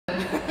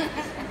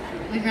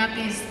we've got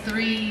these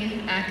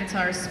 3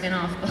 ACOTAR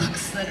spin-off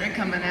books that are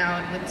coming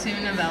out with 2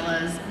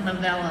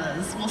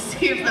 novellas. We'll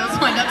see if those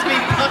wind up to be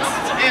books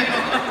too.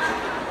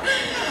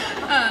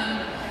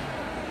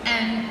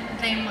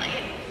 And they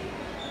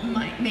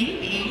might,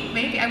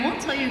 maybe. I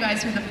won't tell you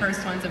guys who the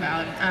first one's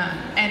about.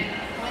 And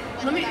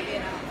let me.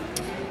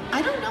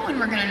 I don't know when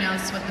we're gonna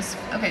announce what this.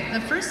 Okay,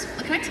 the first.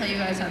 Can I tell you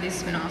guys how these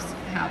spin-offs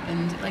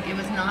happened? Like, it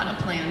was not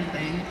a planned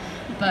thing,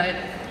 but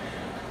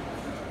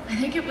I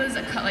think it was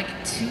like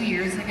 2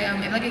 years ago,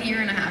 maybe like a year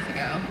and a half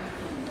ago.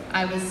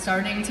 I was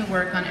starting to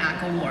work on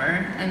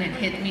ACOTAR, and it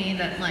hit me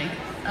that like,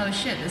 oh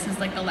shit, this is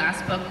like the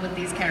last book with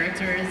these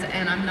characters,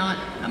 and I'm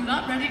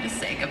not ready to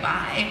say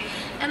goodbye.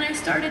 And I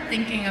started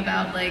thinking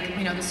about like,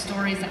 you know, the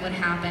stories that would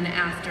happen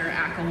after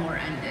ACOTAR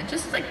ended,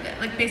 just like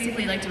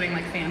basically like doing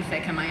like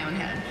fanfic in my own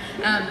head.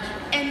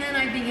 And then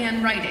I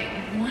began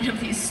writing one of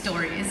these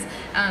stories,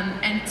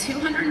 and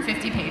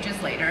 250 pages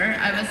later,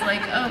 I was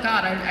like, oh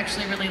god, I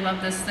actually really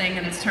love this thing,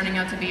 and it's turning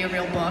out to be a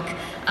real book.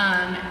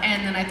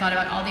 And then I thought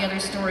about all the other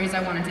stories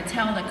I wanted to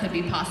tell that could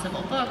be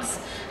possible books,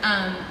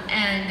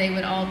 and they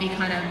would all be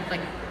kind of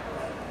like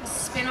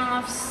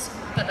spin-offs,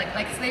 but like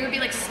they would be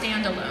like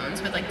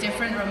standalones with like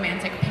different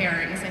romantic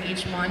pairings in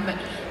each one, but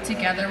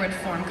together would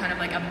form kind of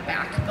like a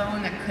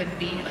backbone that could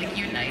be like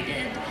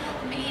united,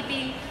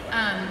 maybe.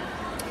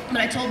 But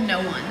I told no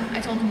one.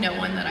 I told no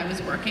one that I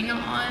was working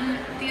on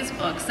these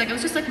books. Like, it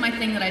was just like my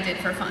thing that I did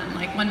for fun.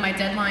 Like, when my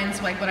deadlines,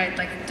 like when I'd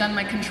like done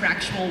my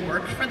contractual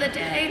work for the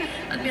day,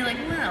 I'd be like,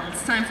 well,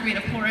 it's time for me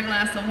to pour a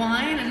glass of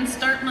wine and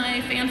start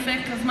my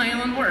fanfic of my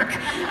own work.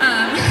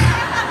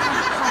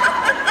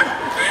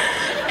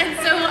 And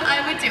so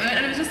I would do it,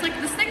 and it was just like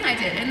this thing I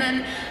did. And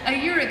then a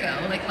year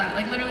ago, like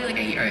literally like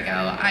a year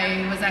ago,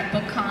 I was at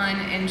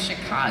BookCon in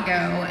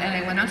Chicago, and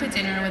I went out to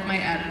dinner with my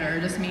editor,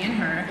 just me and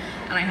her,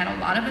 and I had a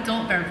lot of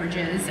adult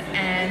beverages,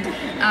 and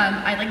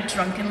I like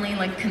drunkenly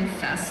like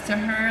confessed to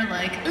her,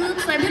 like,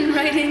 oops, I've been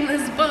writing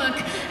this book,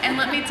 and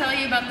let me tell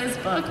you about this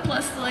book,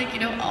 plus like,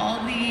 you know,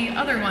 all the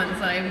other ones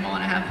that I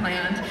want to have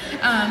planned.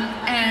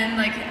 And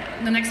like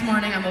the next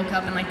morning I woke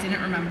up and like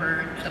didn't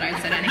remember that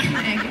I'd said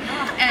anything,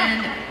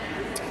 and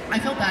I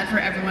felt bad for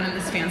everyone in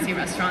this fancy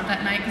restaurant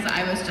that night, because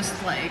I was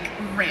just like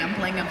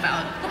rambling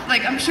about,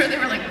 like, I'm sure they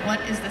were like, what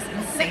is this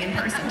insane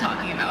person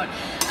talking about?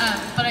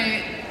 But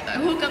I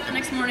woke up the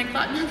next morning,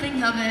 thought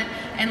nothing of it,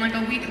 and like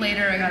a week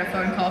later I got a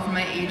phone call from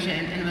my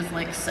agent and was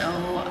like,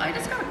 so I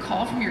just got a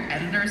call from your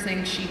editor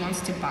saying she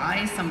wants to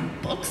buy some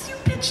books you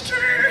pitched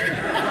her.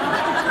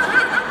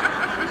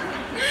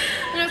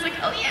 And I was like,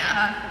 oh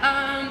yeah.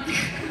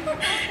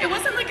 It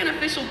wasn't like an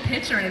official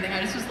pitch or anything.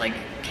 I just was like,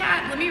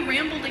 Kat, let me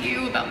ramble to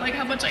you about like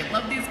how much I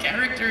love these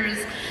characters.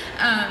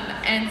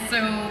 And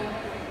so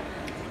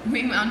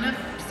we wound up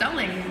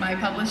selling my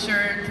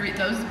publisher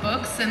those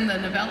books and the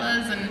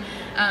novellas, and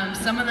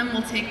some of them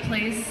will take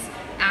place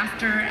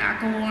after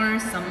ACOTAR,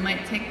 some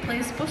might take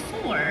place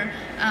before.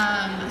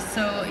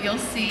 So you'll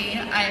see.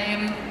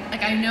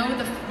 I know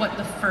what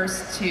the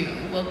first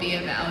 2 will be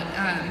about,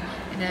 and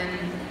then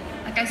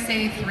like I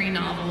say 3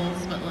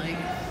 novels, but like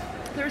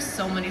there's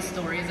so many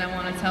stories I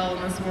want to tell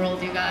in this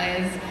world, you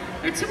guys.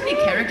 There are too many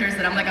characters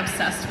that I'm like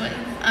obsessed with.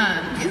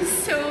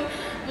 So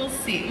we'll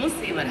see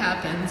what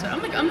happens. But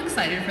I'm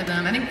excited for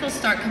them. I think they'll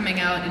start coming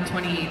out in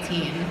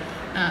 2018.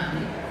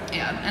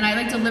 Yeah, and I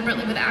like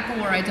deliberately, with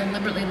ACOTAR, I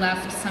deliberately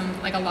left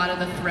a lot of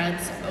the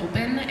threads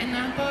open in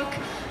that book.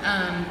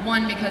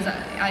 One, because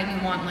I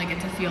didn't want like it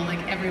to feel like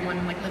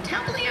everyone like lived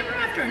happily ever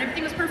after and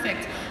everything was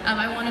perfect.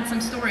 I wanted some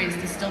stories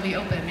to still be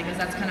open, because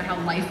that's kind of how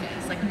life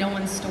is. Like none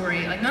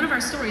of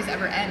our stories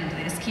ever end.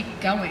 They just keep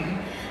going.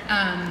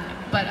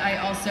 But I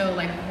also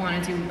like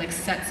wanted to like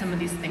set some of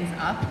these things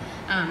up,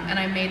 and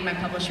I made my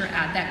publisher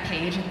add that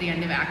page at the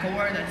end of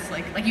ACOTAR that's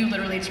like you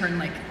literally turn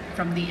like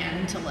from the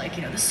end to like,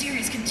 you know, the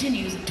series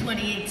continues in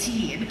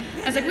 2018.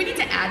 I was like, we need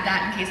to add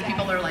that in case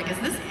people are like, is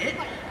this it?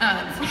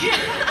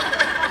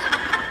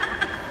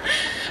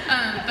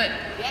 But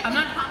I'm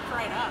not.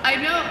 I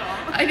know.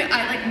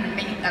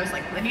 I was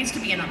like, it needs to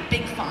be in a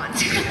big font.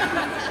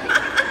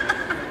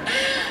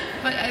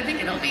 But I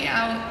think it'll be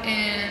out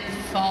in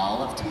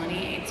fall of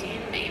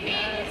 2018, maybe.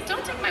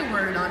 Don't take my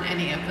word on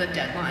any of the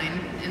deadline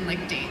and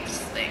like dates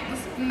things.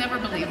 Never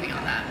believe me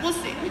on that. We'll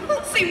see.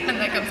 We'll see when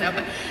that comes out.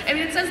 But I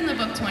mean, it says in the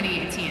book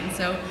 2018,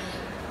 so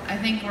I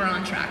think we're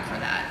on track for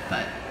that.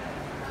 But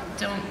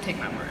don't take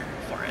my word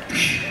for it.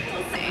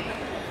 We'll see.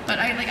 But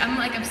I'm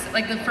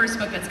like the first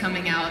book that's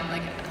coming out,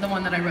 like the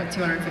one that I wrote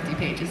 250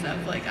 pages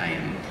of. Like I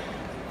am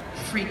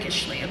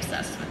freakishly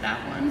obsessed with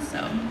that one. So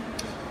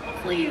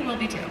hopefully you will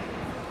be too.